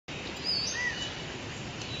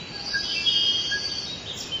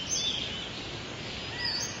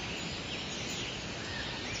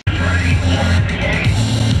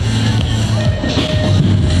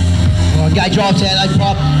Gate drives out, they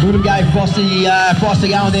pop. Woodham gave Frosty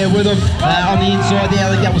going there with him on the inside there.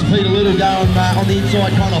 I think that was Peter Little going on the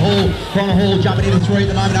inside. Connor Hall jumping into 3 at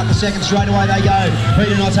the moment. Up the second straight away they go.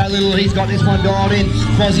 Peter not so little, he's got this one dialed in.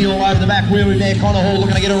 Fozzie all over the back wheel in there. Connor Hall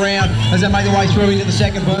looking to get around as they make their way through into the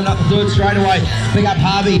second, burning up the 3rd straight away. Big up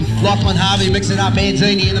Harvey, Lachlan Harvey mixing up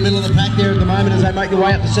Anzini in the middle of the pack there at the moment as they make their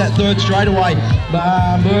way up the 3rd straight away.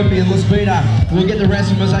 Murphy and Laspina will get the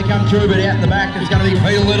rest of them as they come through, but out the back it's going to be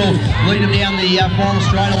Peter Little leading them down the final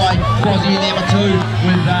straight away. Fozzie in there for 2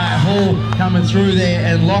 with Hall coming through there,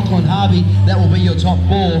 and Lachlan Harvey, that will be your top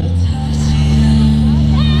 4.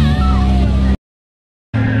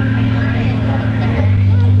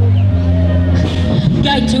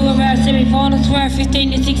 Gate 2 of our semi-finals for our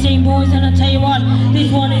 15 to 16 boys, and I tell you what,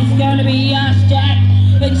 this one is going to be stacked.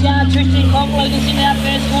 It's Tristan Cock leading us into our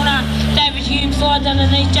first corner. David Hume slides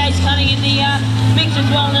underneath. Jace Cunning in the mix as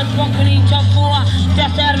well, and that's Brockman in top 4.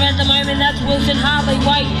 Just out of it at the moment, that's Wilson, Harley,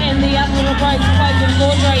 Waite, and the other little break from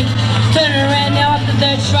Laundry. Turning around now up the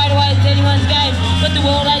 3rd straight away. It's anyone's game, but the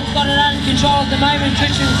World 8's got it under control at the moment.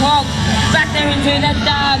 Tristan Cock back there into that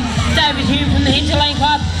David Hume from the Hinterlane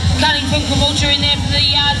Club. Cunning from Caboolture in there for the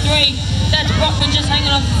 3. That's Brockman just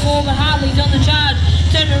hanging off the 4, but Harley's on the charge.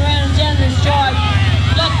 Turning around and down the stride.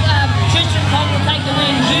 Look, Tristan Cock will take the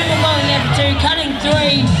win.